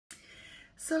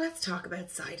So let's talk about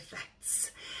side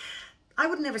effects. I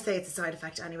would never say it's a side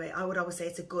effect anyway. I would always say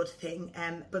it's a good thing.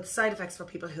 But side effects for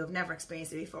people who have never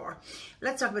experienced it before.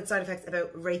 Let's talk about side effects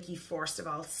about Reiki first of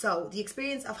all. So the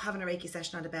experience of having a Reiki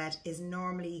session on the bed is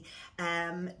normally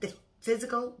the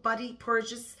physical body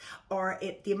purges or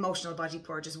the emotional body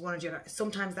purges, one or the other.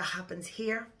 Sometimes that happens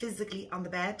here physically on the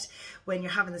bed when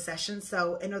you're having the session.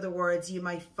 So in other words, you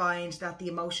might find that the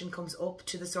emotion comes up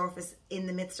to the surface in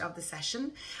the midst of the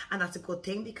session, and that's a good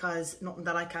thing because nothing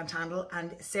that I can't handle,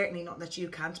 and certainly nothing that you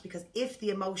can't, because if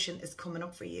the emotion is coming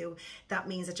up for you, that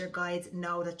means that your guides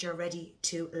know that you're ready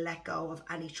to let go of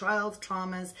any trials,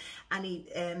 traumas, any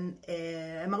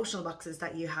emotional boxes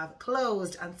that you have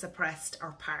closed and suppressed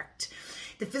or parked.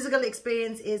 The physical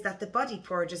experience is that the body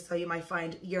purges, so you might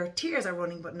find your tears are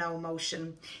running but no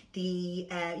emotion. You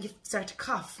start to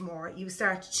cough more, you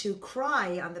start to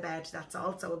cry on the bed. That's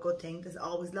also a good thing. There's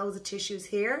always loads of tissues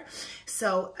here.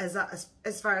 So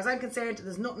as far as I'm concerned,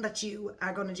 there's nothing that you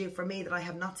are going to do for me that I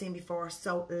have not seen before,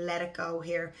 so let it go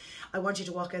here. I want you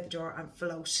to walk out the door and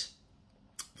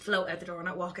float out the door,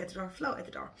 not walk out the door, float out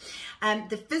the door.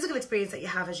 The physical experience that you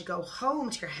have as you go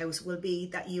home to your house will be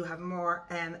that you have more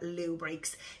loo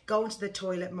breaks, going to the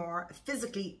toilet more,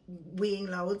 physically weeing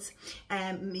loads.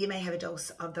 You may have a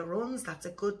dose of the runs, that's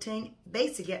a good thing.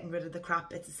 Basically getting rid of the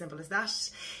crap, it's as simple as that.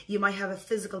 You might have a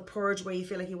physical purge where you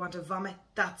feel like you want to vomit,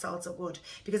 that's also good.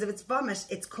 Because if it's vomit,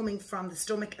 it's coming from the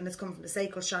stomach and it's coming from the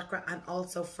sacral chakra and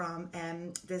also from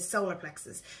the solar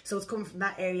plexus. So it's coming from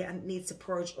that area and it needs to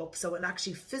purge up. So it'll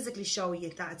actually physically show you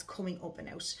that it's coming up and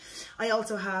out. I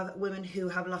also have women who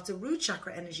have lots of root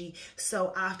chakra energy,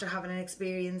 so after having an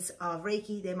experience of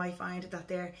Reiki, they might find that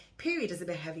their period is a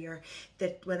bit heavier,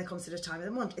 that when it comes to the time of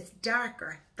the month, it's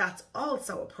darker. That's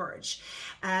also a purge.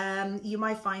 You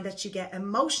might find that you get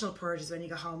emotional purges when you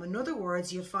go home. In other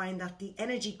words, you'll find that the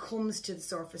energy comes to the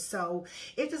surface. So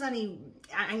if there's any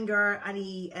anger,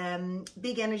 any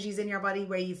big energies in your body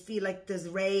where you feel like there's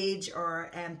rage or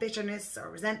bitterness or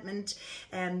resentment,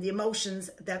 the emotions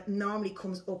that normally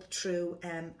comes up through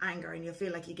anger, and you'll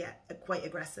feel like you get quite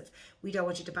aggressive. We don't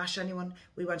want you to bash anyone.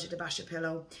 We want you to bash a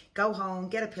pillow. Go home,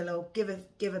 get a pillow, give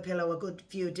a pillow a good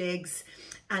few digs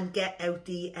and get out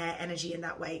the energy in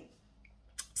that way.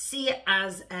 See it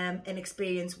as an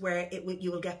experience where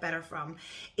you will get better from.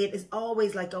 It is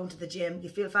always like going to the gym. You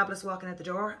feel fabulous walking out the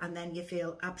door and then you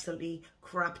feel absolutely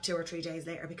crap 2 or 3 days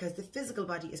later, because the physical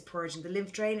body is purging. The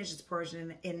lymph drainage is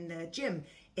purging in the gym.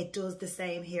 It does the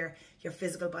same here. Your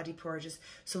physical body purges.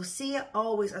 So see it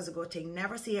always as a good thing.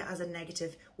 Never see it as a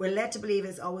negative. We're led to believe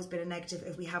it's always been a negative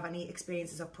if we have any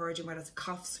experiences of purging, whether it's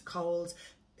coughs, colds,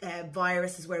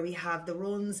 viruses where we have the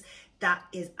runs. That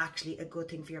is actually a good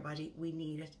thing for your body. We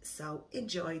need it. So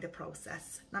enjoy the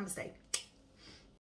process. Namaste.